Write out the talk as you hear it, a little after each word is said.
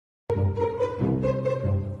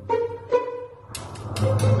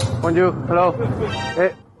Bonjour. Hello.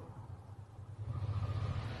 Eh.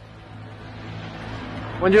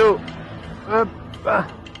 Bonjour.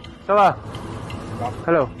 Ça va?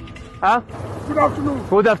 Hello. Huh? Good afternoon.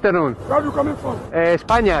 Good afternoon. Where are you coming from?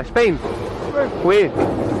 España, Spain. Spain. Oui.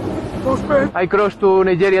 From Spain. I crossed to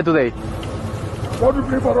Nigeria today. What do you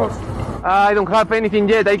bring for us? I don't have anything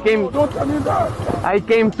yet. I came. Don't tell me that. I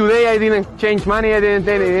came today. I didn't change money. I didn't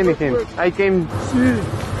tell anything. I came. See,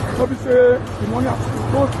 nobody say the money has to.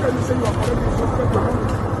 Don't tell me say you are collecting suspect the money.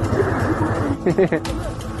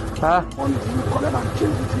 Huh? Money you collect and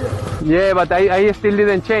change it here. Yeah, but I still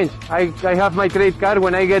didn't change. I have my credit card.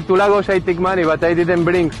 When I get to Lagos, I take money, but I didn't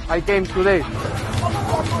bring. I came today. You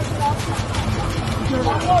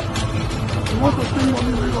want to spend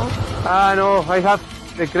money with us? No, I have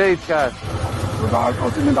the credit card. But I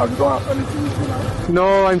consider that you don't have anything to do.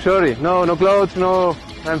 No, I'm sorry. No clothes, no.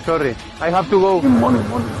 I'm sorry. I have to go. Money,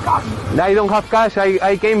 cash. I don't have cash.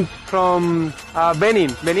 I came from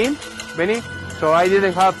Benin. So I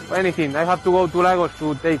didn't have anything. I have to go to Lagos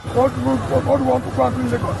to take. What do you want to go and do in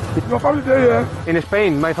Lagos? Your family there, In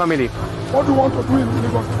Spain, my family. what do you want to do in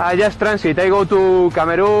Lagos? I just transit. I go to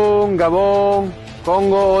Cameroon, Gabon,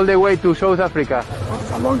 Congo, all the way to South Africa.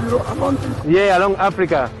 Along the road, along the... Yeah, along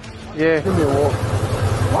Africa. Yeah. Give me a walk.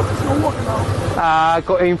 What is your work now?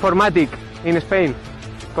 Informatic in Spain.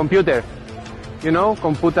 Computer. You know,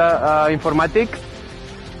 computer informatic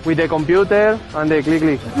with the computer and the click. Do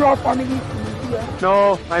you have family in Nigeria?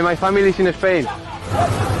 No, my family is in Spain.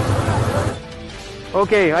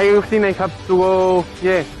 Okay, I think I have to go.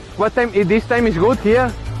 Yeah. What time? This time is good here.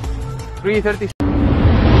 3:30.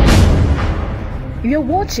 You're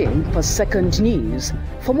watching Per Second News.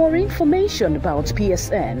 For more information about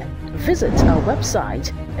PSN, visit our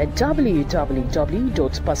website at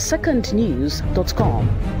www.persecondnews.com.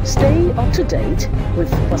 Stay up to date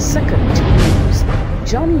with Per Second News.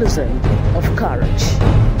 Journalism of courage.